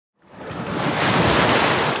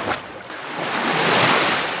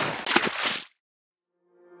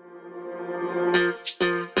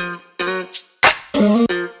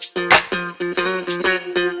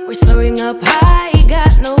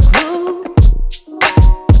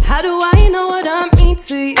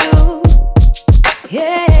to you.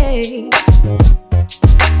 Yeah.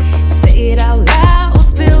 Say it out loud,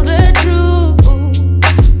 spill the truth.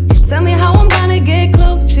 Tell me how I'm gonna get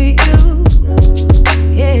close to you.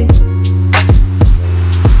 Yeah.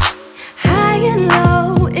 High and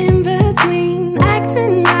low, in between,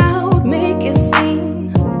 acting out, make a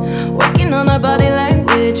scene. Working on our body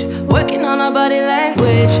language, working on our body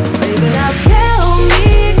language. Baby, now tell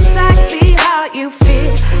me exactly how you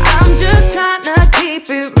feel. I'm just trying to keep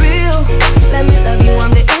it real. Let me love you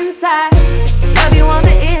on the inside, love you on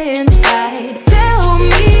the inside. Tell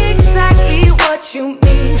me exactly what you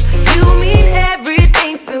mean. You mean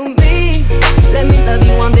everything to me. Let me love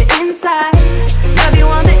you on the inside, love you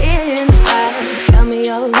on the inside. Tell me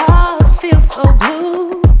you're lost, feel so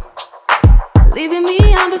blue, leaving me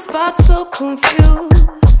on the spot so confused.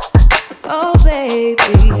 Oh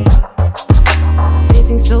baby,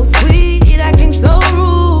 tasting so sweet, acting so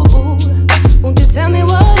rude. Won't you tell me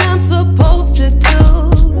what I'm supposed to do?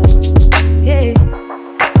 Yeah.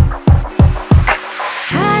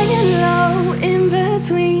 High and low, in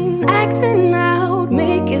between, acting out,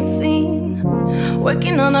 make a scene.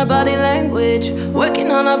 Working on our body language,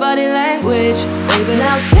 working on our body language. Baby,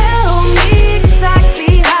 now tell me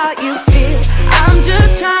exactly how you feel. I'm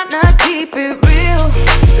just trying to keep it real.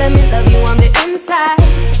 Let me love you on the inside,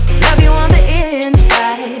 love you on the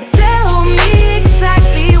inside. Tell me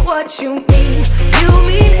exactly what you mean. You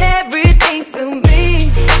mean everything to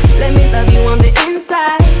me. Let me love you on the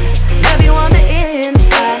inside, love you on the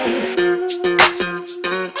inside.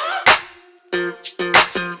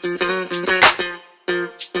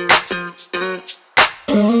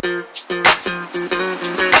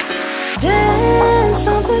 Dance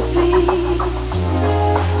on the beat,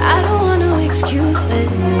 I don't want no excuses.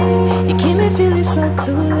 You keep me feeling so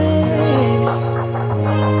clueless.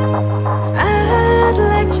 I'd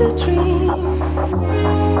like to dream,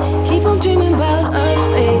 keep on dreaming about us,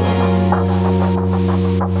 babe.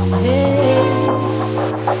 Yeah.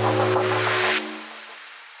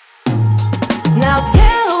 Now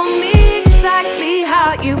tell me exactly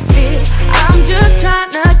how you feel. I'm just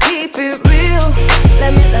trying to keep it real.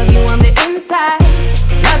 Let me love you on the inside,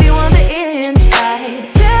 love you on the inside.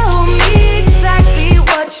 Tell me exactly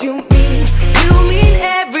what you mean. You mean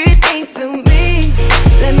everything to me.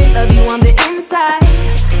 Let me love you on the inside,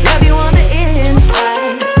 love you on the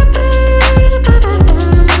inside.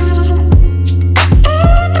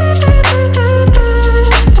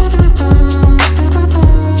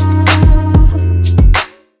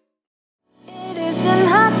 It isn't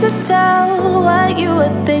hard to tell what you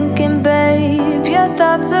were thinking, babe. Your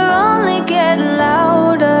thoughts are only getting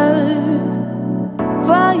louder.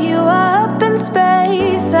 While you are up in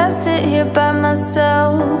space, I sit here by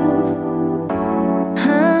myself.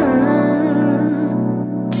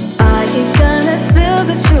 Are you gonna spill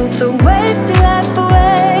the truth or waste your life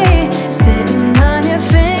away? Sitting on your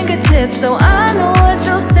fingertips so I know what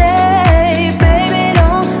you'll say. Baby,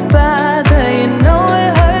 don't bother, you know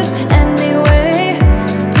it hurts anyway.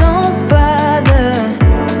 Don't bother,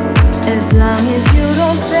 as long as you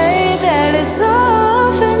don't say that it's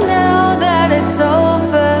over now, that it's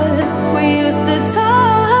over. We used to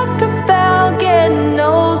talk about getting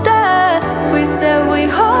older. We said we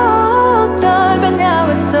hold on, but now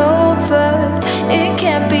it's over. It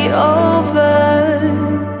can't be over,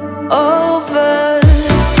 over.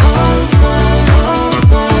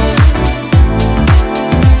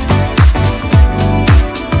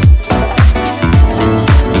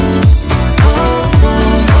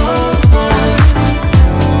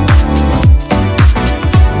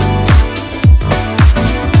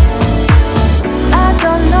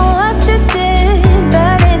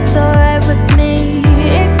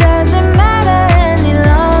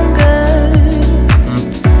 Longer.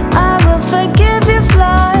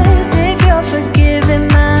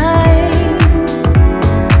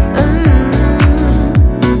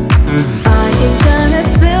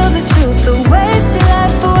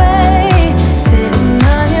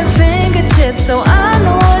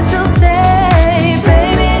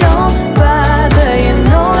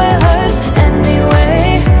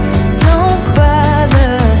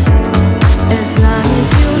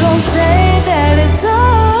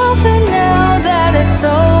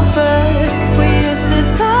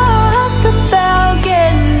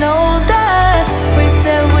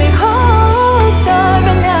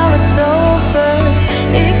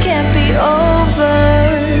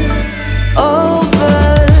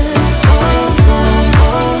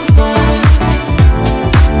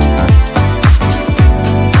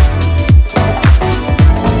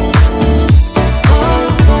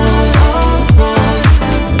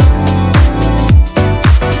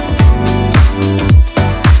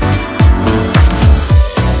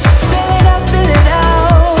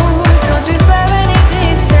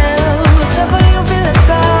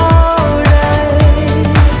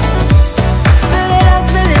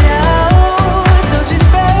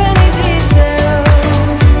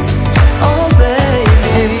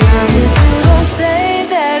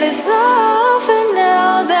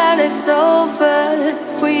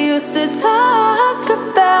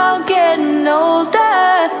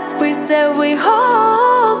 said we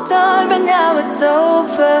hold on, but now it's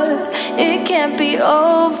over. It can't be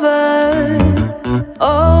over,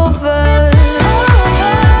 over.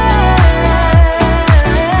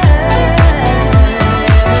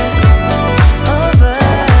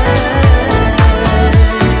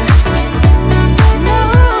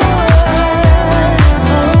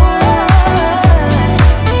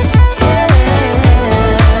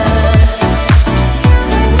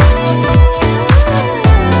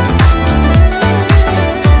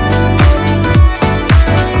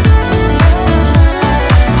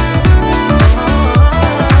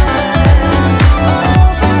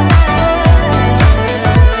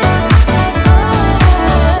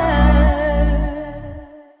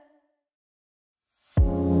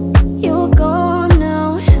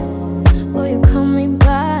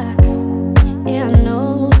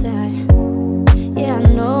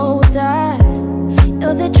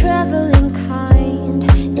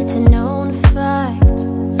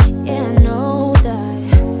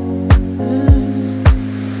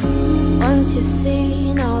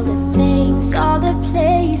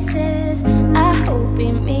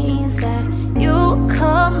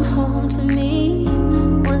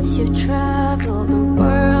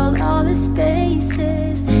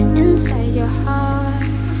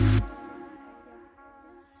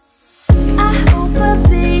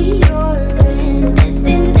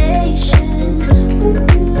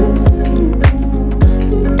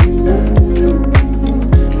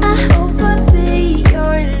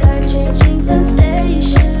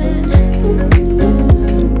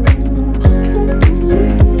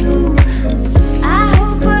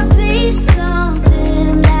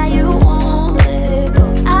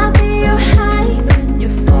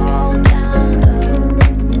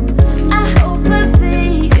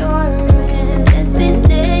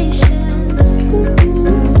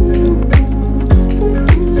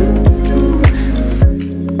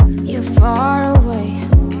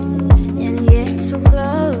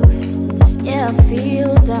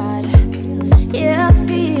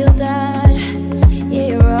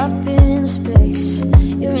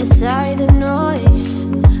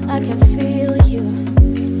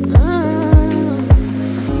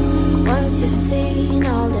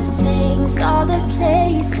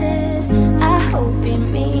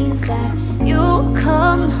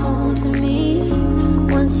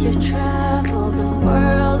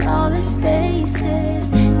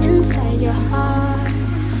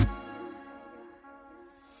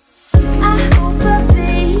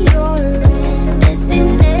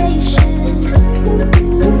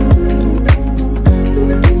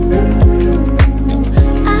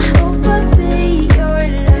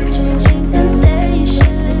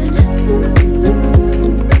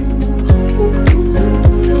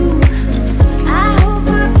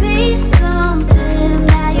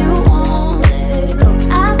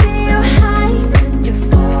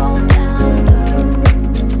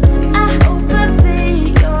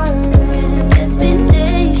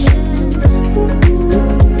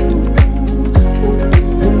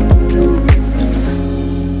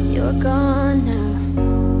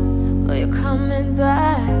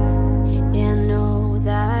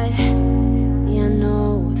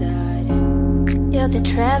 The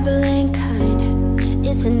traveling kind,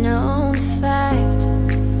 it's a known fact.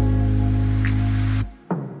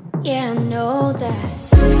 Yeah, I know that.